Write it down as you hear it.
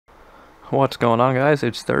What's going on, guys?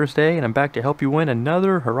 It's Thursday and I'm back to help you win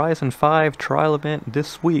another Horizon 5 trial event.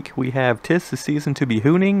 This week we have "'Tis the Season to be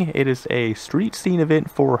Hooning." It is a street scene event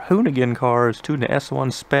for Hoonigan cars to an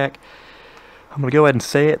S1 spec. I'm going to go ahead and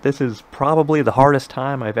say it, this is probably the hardest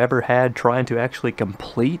time I've ever had trying to actually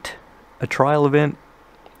complete a trial event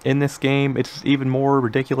in this game. It's even more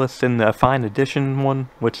ridiculous than the Fine Edition one,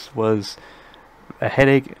 which was a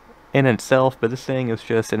headache in itself, but this thing is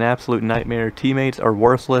just an absolute nightmare. Teammates are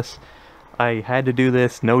worthless. I had to do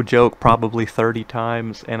this, no joke, probably 30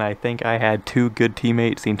 times, and I think I had 2 good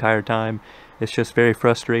teammates the entire time. It's just very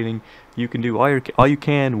frustrating. You can do all you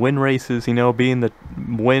can, win races, you know, at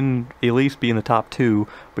least be in the top 2,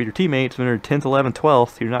 but your teammates, when they're 10th, 11th,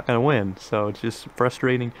 12th, you're not going to win. So it's just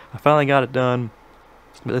frustrating. I finally got it done,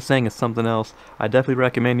 but this thing is something else. I definitely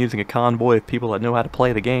recommend using a convoy of people that know how to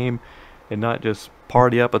play the game, and not just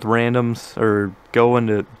party up with randoms or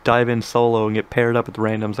dive in solo and get paired up with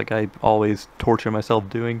randoms like I always torture myself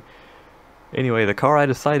doing. Anyway, the car I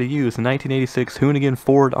decided to use, the 1986 Hoonigan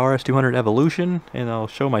Ford RS200 Evolution, and I'll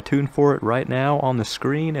show my tune for it right now on the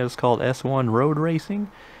screen. It's called S1 Road Racing.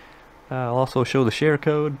 I'll also show the share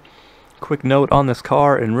code. Quick note on this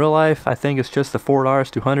car, in real life I think it's just the Ford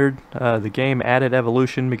RS200. The game added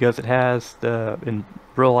Evolution because in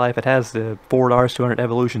real life it has the Ford RS200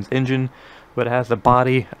 Evolution's engine, but it has the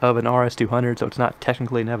body of an RS200, so it's not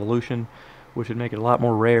technically an Evolution, which would make it a lot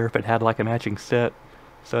more rare if it had like a matching set.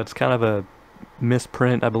 So it's kind of a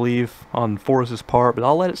misprint, I believe, on Forza's part, but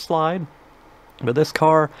I'll let it slide. But this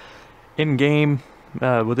car, in game,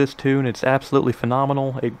 with this tune, it's absolutely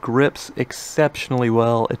phenomenal. It grips exceptionally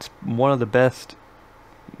well. It's one of the best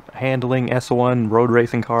handling S1 road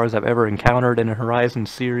racing cars I've ever encountered in a Horizon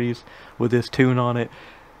series with this tune on it.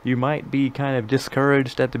 You might be kind of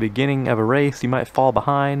discouraged at the beginning of a race. You might fall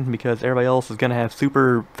behind because everybody else is going to have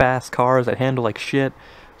super fast cars that handle like shit.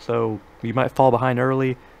 So you might fall behind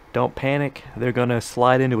early. Don't panic. They're going to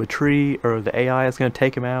slide into a tree, or the AI is going to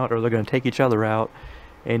take them out, or they're going to take each other out.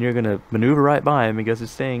 And you're going to maneuver right by them because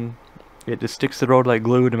this thing, it just sticks to the road like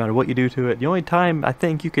glue no matter what you do to it. The only time I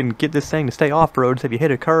think you can get this thing to stay off-road is if you hit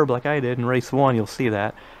a curb like I did in race 1. You'll see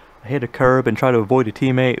that. I hit a curb and tried to avoid a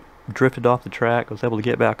teammate, drifted off the track, was able to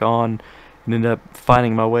get back on, and ended up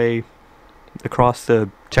finding my way across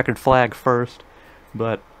the checkered flag first.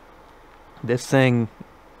 But this thing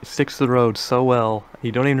sticks to the road so well.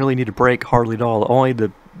 You don't even really need to brake hardly at all. Only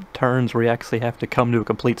the turns where you actually have to come to a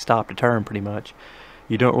complete stop to turn, pretty much.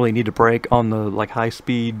 You don't really need to brake on the high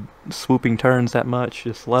speed swooping turns that much.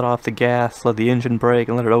 Just let off the gas, let the engine brake,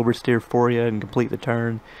 and let it oversteer for you and complete the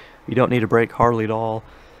turn. You don't need to brake hardly at all.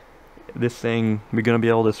 This thing, you're going to be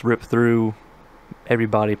able to just rip through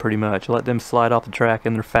everybody pretty much. Let them slide off the track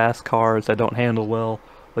in their fast cars that don't handle well.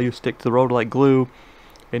 Let you stick to the road like glue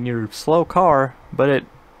in your slow car, but it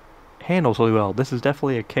handles really well. This is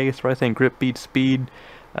definitely a case where I think grip beats speed.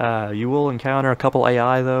 You will encounter a couple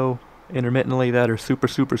AI though, intermittently, that are super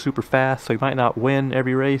fast, so you might not win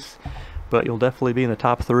every race, but you'll definitely be in the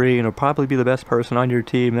top 3 and you'll probably be the best person on your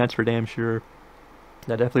team, that's for damn sure.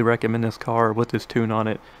 I definitely recommend this car with this tune on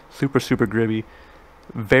it. Super gribby.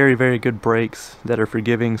 Very good brakes that are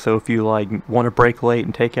forgiving, so if you want to brake late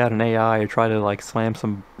and take out an AI, or try to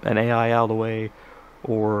slam an AI out of the way,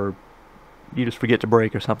 or you just forget to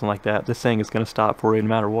brake or something like that, this thing is going to stop for you no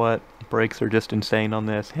matter what. Brakes are just insane on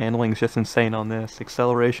this. Handling's just insane on this.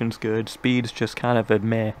 Acceleration's good. Speed's just kind of a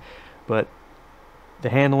meh. But the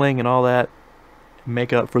handling and all that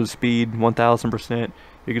make up for the speed 1000%.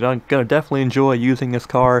 You're going to definitely enjoy using this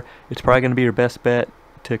car. It's probably going to be your best bet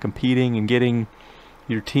to competing and getting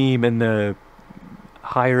your team in the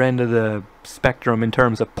higher end of the spectrum in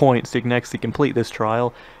terms of points so you can actually complete this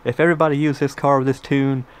trial. If everybody used this car with this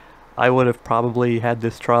tune, I would have probably had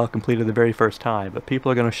this trial completed the very first time, but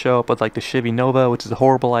people are going to show up with the Chevy Nova, which is a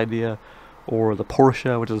horrible idea, or the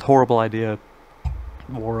Porsche, which is a horrible idea,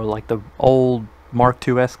 or the old Mark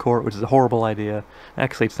II Escort, which is a horrible idea.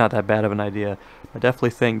 Actually, it's not that bad of an idea. I definitely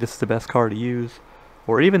think this is the best car to use.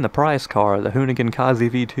 Or even the prize car, the Hoonigan Kazi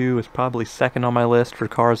V2 is probably second on my list for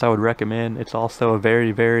cars I would recommend. It's also a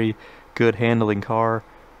very good handling car,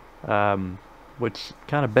 which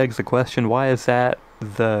kind of begs the question, why is that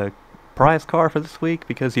the prize car for this week?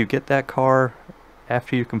 Because you get that car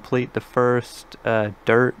after you complete the first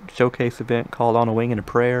dirt showcase event called On a Wing and a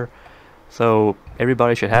Prayer. So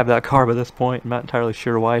everybody should have that car by this point. I'm not entirely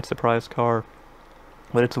sure why it's a prize car,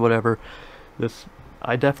 but it's whatever.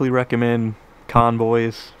 I definitely recommend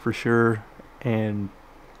convoys for sure, and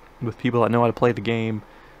with people that know how to play the game,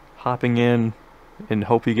 hopping in and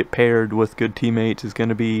hope you get paired with good teammates is going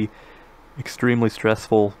to be extremely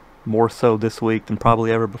stressful, more so this week than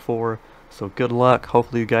probably ever before. So good luck.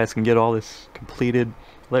 Hopefully you guys can get all this completed.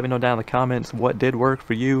 Let me know down in the comments what did work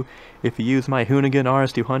for you. If you use my Hooning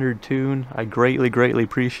RS200 tune, I greatly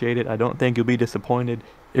appreciate it. I don't think you'll be disappointed.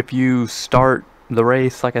 If you start the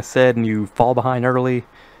race, like I said, and you fall behind early,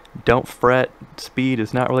 don't fret. Speed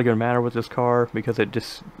is not really going to matter with this car because it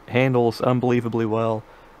just handles unbelievably well.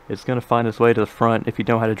 It's going to find its way to the front if you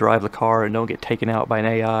know how to drive the car and don't get taken out by an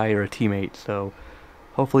AI or a teammate. So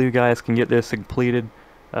hopefully you guys can get this completed.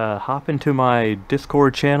 Hop into my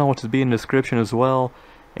Discord channel, which is be in the description as well,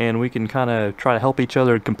 and we can kind of try to help each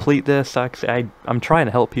other complete this. I'm trying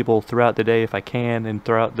to help people throughout the day if I can, and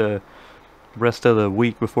throughout the rest of the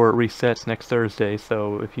week before it resets next Thursday.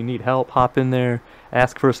 So if you need help, hop in there,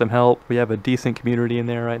 ask for some help. We have a decent community in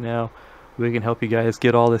there right now. We can help you guys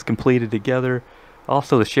get all this completed together.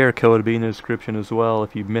 Also, the share code will be in the description as well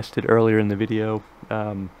if you missed it earlier in the video.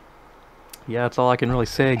 Yeah, that's all I can really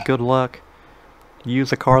say. Good luck.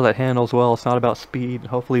 Use a car that handles well. It's not about speed.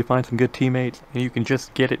 Hopefully you find some good teammates and you can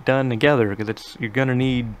just get it done together, because you're gonna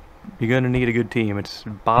need a good team. It's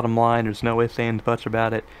bottom line. There's no ifs, ands, buts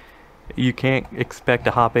about it. You can't expect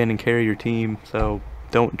to hop in and carry your team, so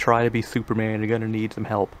don't try to be Superman. You're gonna need some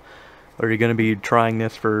help, or you're gonna be trying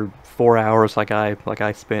this for 4 hours like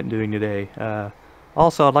I spent doing today.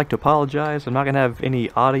 Also, I'd like to apologize. I'm not gonna have any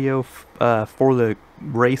audio for the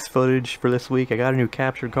race footage for this week. I got a new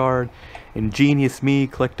capture card, and genius me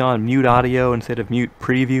clicked on mute audio instead of mute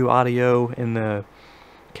preview audio in the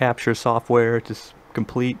capture software. It's just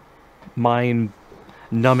complete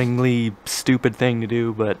mind-numbingly stupid thing to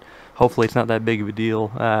do, but hopefully it's not that big of a deal.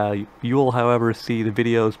 You'll, however, see the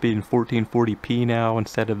videos being 1440p now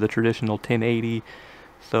instead of the traditional 1080,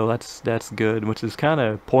 so that's good, which is kind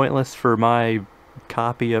of pointless for my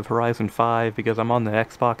copy of Horizon 5 because I'm on the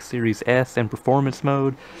Xbox Series S in performance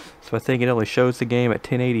mode, so I think it only shows the game at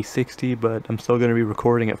 1080-60, but I'm still going to be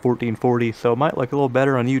recording at 1440, so it might look a little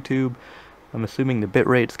better on YouTube. I'm assuming the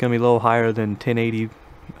bitrate's going to be a little higher than 1080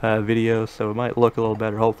 videos, so it might look a little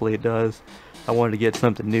better. Hopefully it does. I wanted to get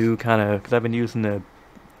something new, kind of, because I've been using the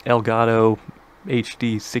Elgato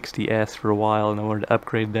HD 60S for a while, and I wanted to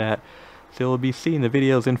upgrade that. So you'll be seeing the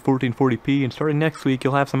videos in 1440p, and starting next week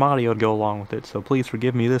you'll have some audio to go along with it, so please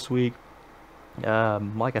forgive me this week.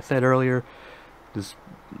 Like I said earlier, just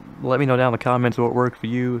let me know down in the comments what worked for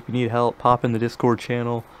you. If you need help, pop in the Discord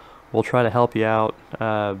channel. We'll try to help you out.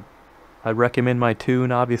 I recommend my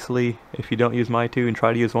tune, obviously. If you don't use my tune,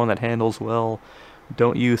 try to use one that handles well.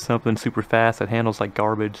 Don't use something super fast that handles like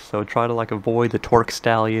garbage, so try to avoid the Torque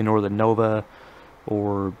Stallion or the Nova,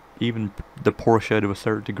 or even the Porsche to a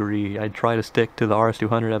certain degree. I'd try to stick to the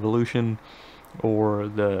RS200 Evolution or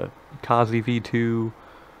the Kazi V2.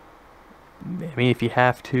 I mean, if you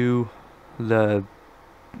have to, the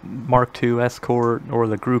Mark II Escort or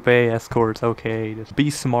the Group A Escort's okay. Just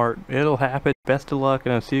be smart. It'll happen. Best of luck,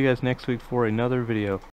 and I'll see you guys next week for another video.